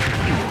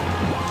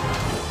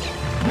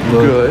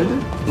 Good.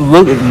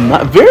 Look,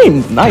 very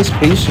nice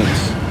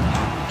patience.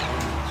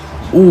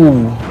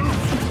 Ooh.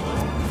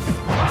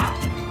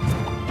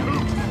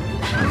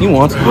 He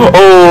wants.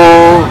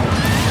 Oh,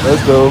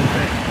 let's go.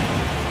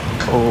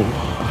 Oh,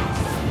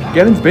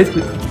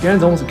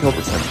 Gannon's almost a kill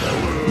percent though.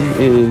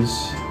 he is.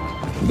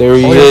 There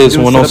he All he has is, to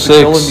do set up the kill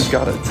and 106. he's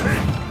got it.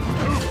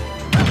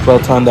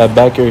 About time that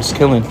back air is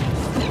killing.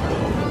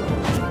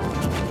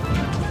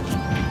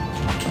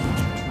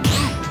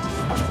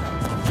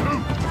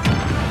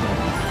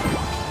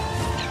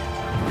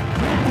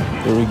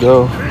 There we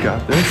go.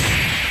 Got this.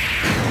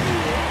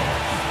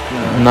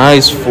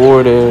 Nice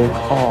forward air.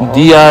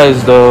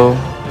 DIs though.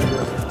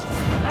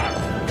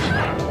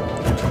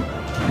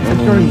 And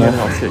then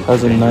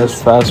has a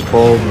nice fast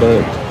fall,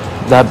 but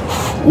that.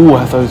 Ooh,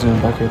 I thought he was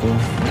going back right there.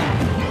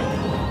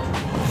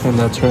 And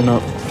that turn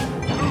up.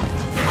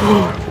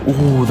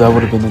 Ooh, that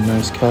would have been a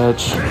nice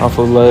catch off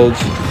a ledge.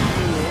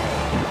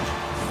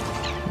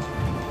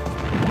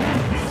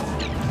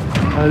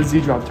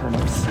 Z-drop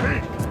turnips.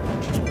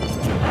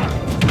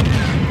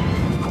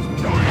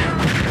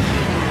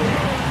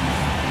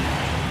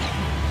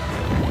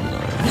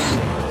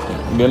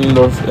 Getting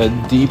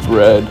a deep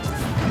red.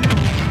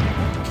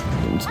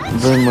 It's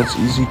very much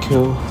easy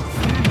kill.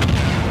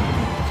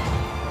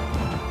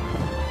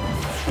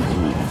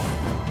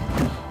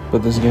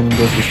 But this game is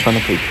just trying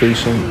to play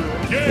patient,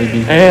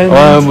 maybe. And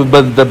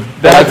but the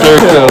back air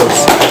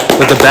kills.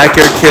 But the back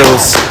air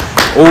kills.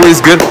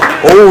 Always good.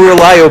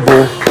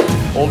 Reliable.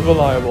 old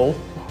reliable.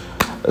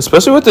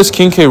 Especially with this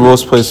King K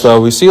Rose play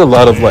style, we see a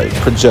lot of like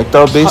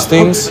projectile-based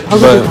things.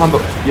 How's But the combo?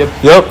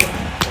 Yep.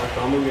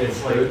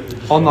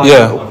 All nine.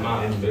 Yeah.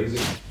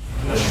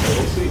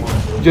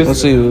 Just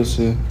Let's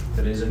see.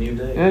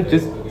 yeah,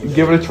 just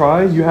give it a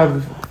try. You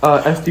have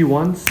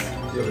SD1s.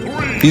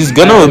 He's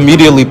gonna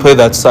immediately play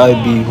that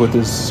side B with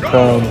his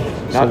crown. So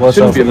That watch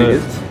out shouldn't for be that.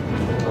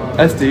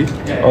 immediate.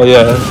 SD. Oh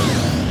yeah.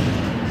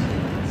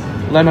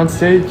 Land on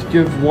stage.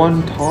 Give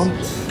one taunt.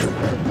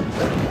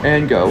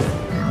 And go.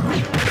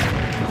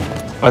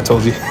 I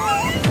told you.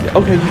 Yeah,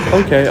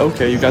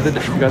 okay. You got the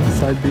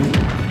side B.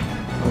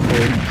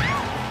 Okay.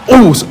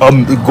 Oh,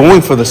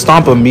 going for the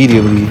stomp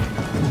immediately.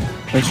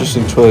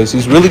 Interesting choice.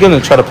 He's really gonna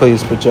try to play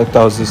his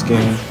projectiles this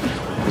game.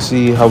 Let's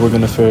see how we're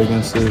gonna fare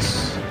against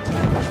this.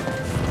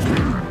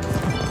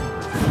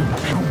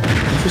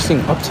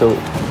 Interesting up tilt.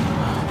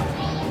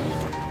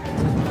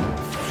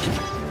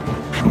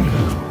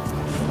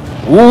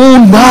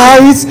 Ooh,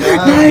 nice!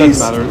 Doesn't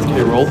matter. It's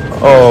K-roll.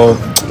 Oh,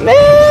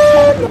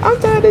 man, I'm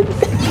tired.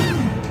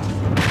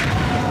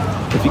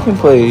 If you can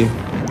play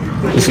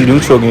this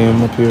neutral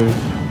game up here,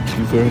 it'd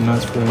be very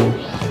nice for him.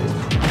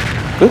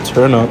 Good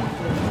turn up.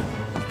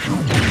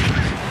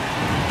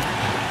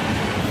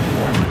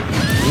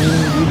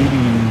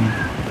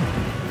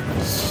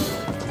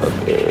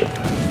 Okay.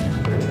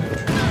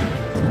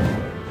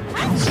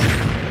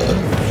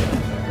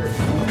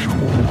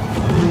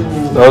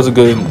 That was a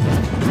good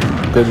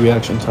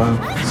reaction time.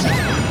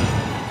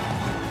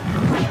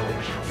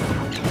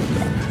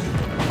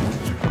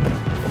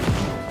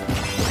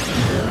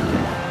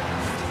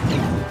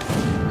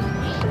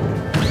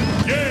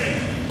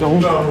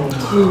 Don't.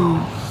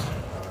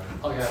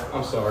 Okay,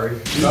 I'm sorry.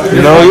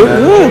 You know, you're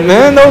good,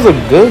 man. That was a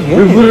good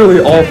We've game. literally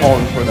all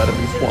fallen for that at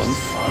least once.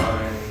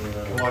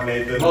 Come on,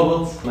 Nathan.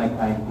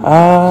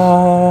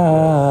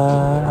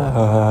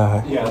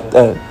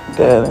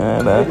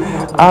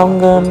 I'm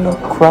gonna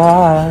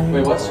cry.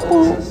 Wait, what's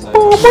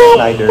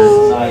Snider.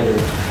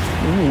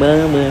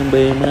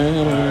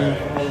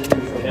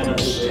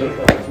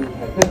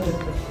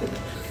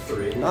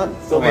 Not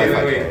so Wait. bad.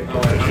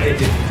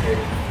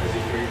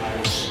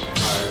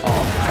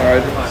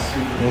 Alright.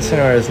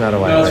 Incineroar is not a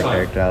Wi-Fi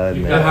character, I'll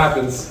admit. That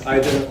happens. I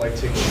didn't like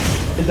taking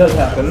It does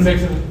happen.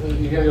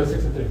 You gotta go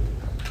 6 and 3.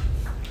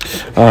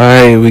 All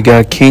right, we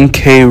got King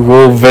K.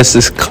 Rool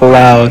versus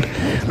Cloud.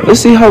 Let's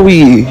see how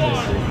we.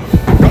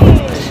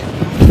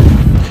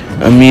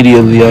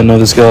 Immediately, I know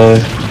this guy.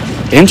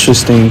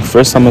 Interesting.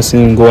 First time I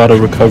seen him go out of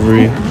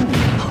recovery.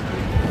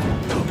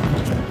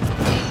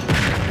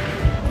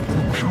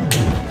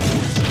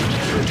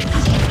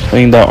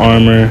 Playing that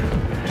armor.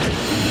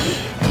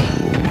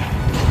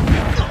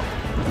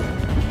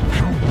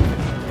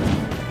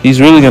 He's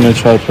really gonna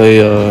try to play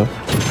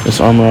this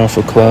armor off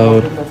of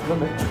Cloud.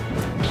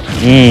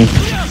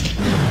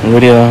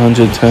 Already at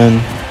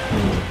 110.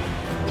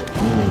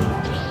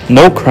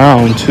 No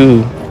crown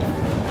too.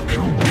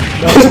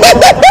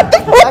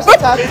 Flash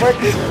attack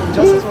works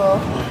just as well.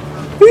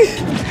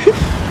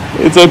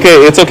 It's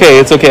okay.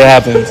 It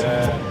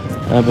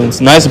happens.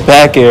 Nice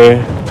back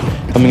air.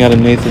 coming out of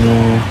Nathan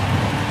right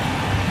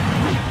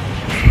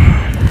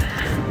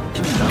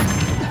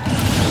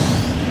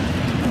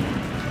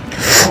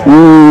here.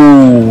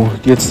 Ooh,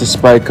 gets the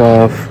spike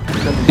off.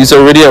 He's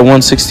already at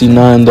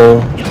 169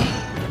 though.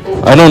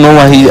 I don't know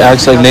why he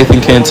acts like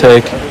Nathan can't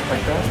take.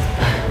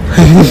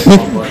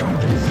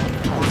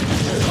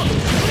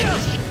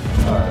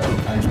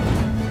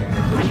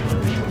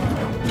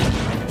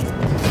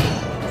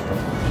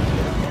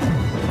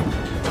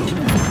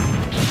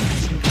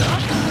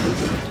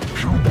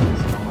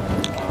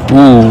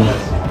 Ooh.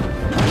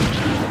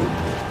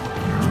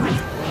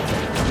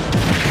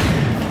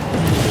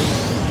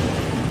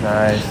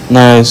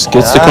 Nice.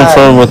 Gets to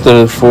confirm with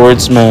the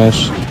forward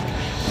smash.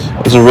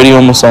 It's already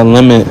almost on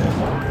limit.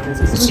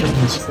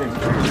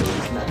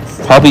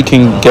 Probably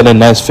can get a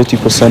nice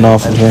 50%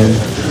 off of him.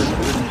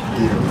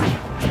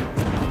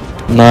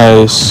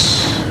 Nice.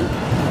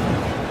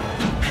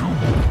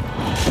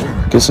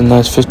 Gets a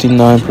nice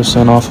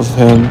 59% off of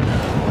him.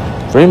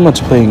 Very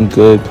much playing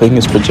good. Playing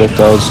his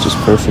projectiles just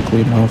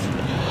perfectly enough.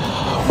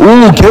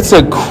 Ooh, gets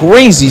a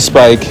crazy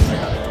spike.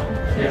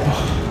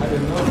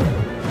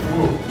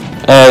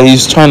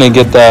 He's trying to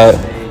get that.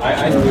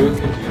 I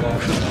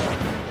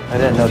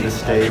didn't know this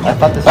stage. I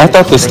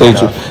thought the stage.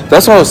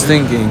 That's what I was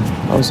thinking.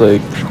 I was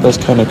like, that's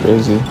kind of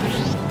crazy.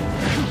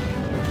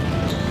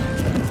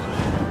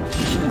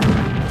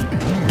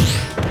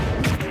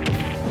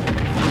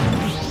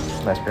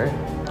 Nice parry.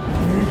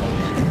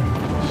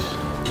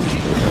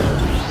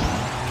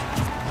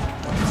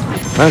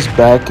 Nice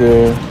back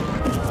air.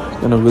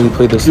 Gonna really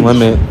play this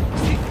limit.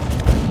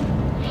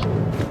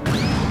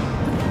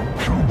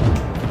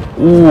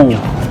 Ooh.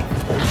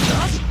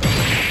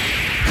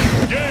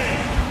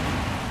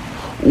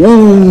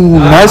 Ooh,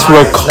 nice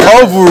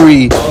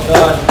recovery.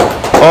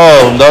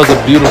 Oh, that was a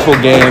beautiful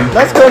game.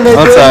 Let's go, Nathan.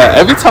 I'm sorry.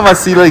 Every time I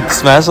see like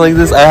smash like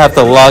this, I have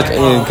to lock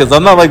in because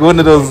I'm not like one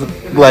of those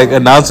like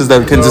announcers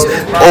that can just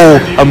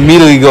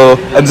immediately go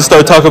and just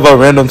start talking about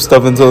random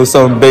stuff until it's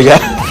something big.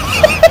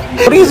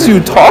 What is you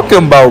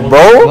talking about,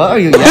 bro? What are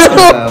you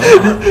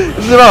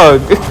yapping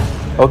about?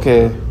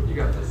 Okay.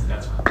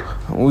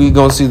 We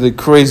gonna see the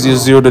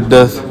craziest 0 to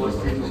death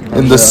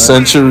in the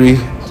century.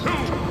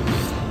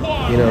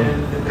 You know,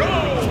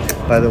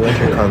 by the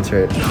winter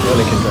concert,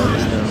 Yoda can join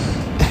us now.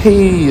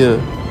 Hey.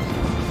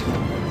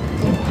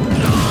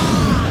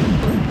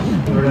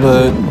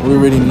 But we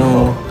already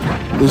know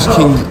this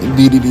King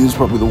DDD is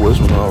probably the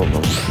worst one out of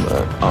them.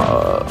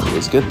 But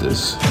let's get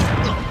this.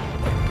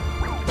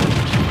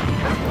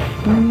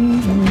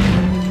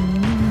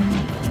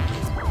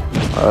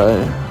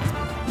 Alright.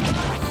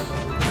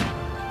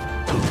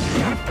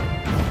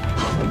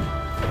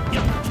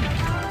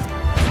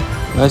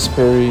 Nice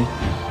parry.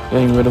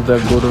 Getting rid of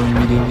that Gordo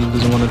immediately.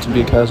 Doesn't want it to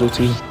be a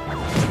casualty.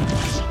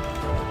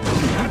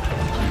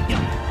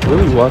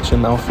 Really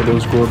watching out for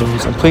those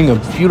Gordos. I'm playing a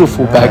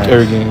beautiful back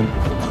air game.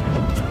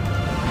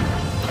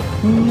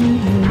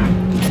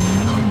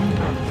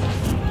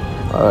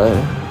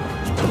 Alright.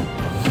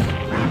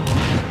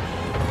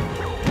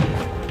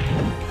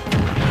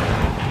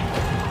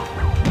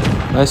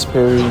 Nice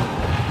parry.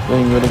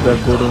 Getting rid of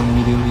that Gordo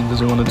immediately.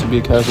 Doesn't want it to be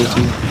a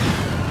casualty.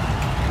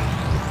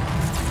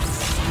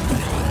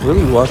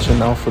 Really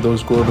watching out for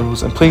those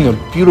Gordos. I'm playing a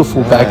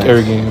beautiful back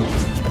air game.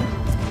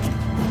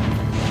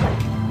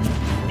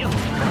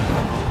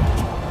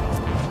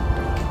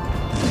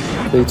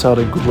 Baits out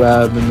a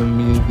grab and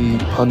immediately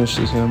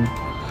punishes him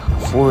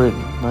for it.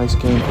 Nice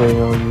gameplay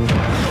out here.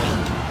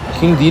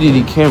 King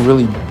DDD can't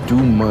really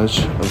do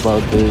much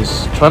about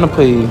this. Trying to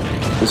play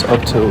this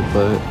up tilt,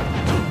 but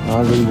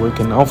not really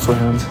working out for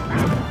him.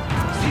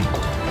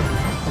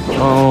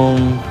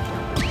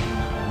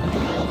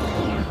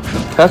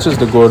 Catches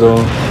the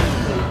Gordo.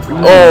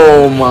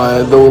 Oh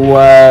my, the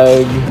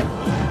lag.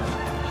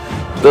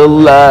 The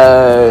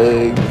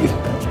lag.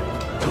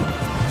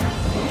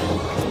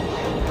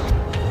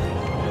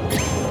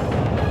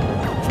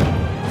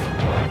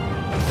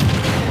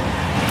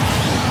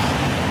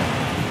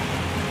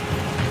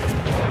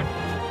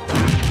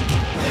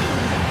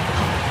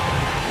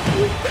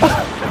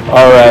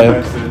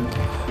 Alright.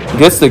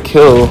 Gets the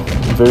kill.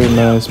 Very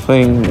nice.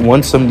 Playing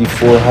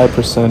 174, high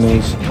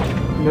percentage.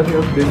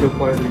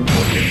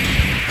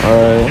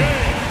 Alright.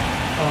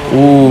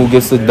 Ooh,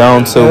 gets the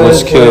down tilt,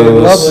 which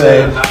kills.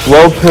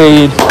 Well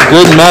played.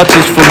 Good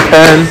matches from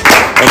Penn.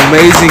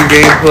 Amazing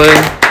gameplay.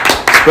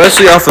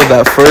 Especially off of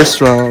that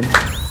first round.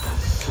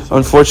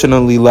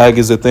 Unfortunately, lag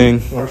is a thing.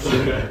 You want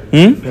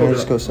to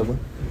just go somewhere?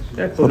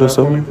 Yeah, close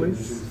out for me,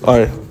 please.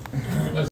 Alright.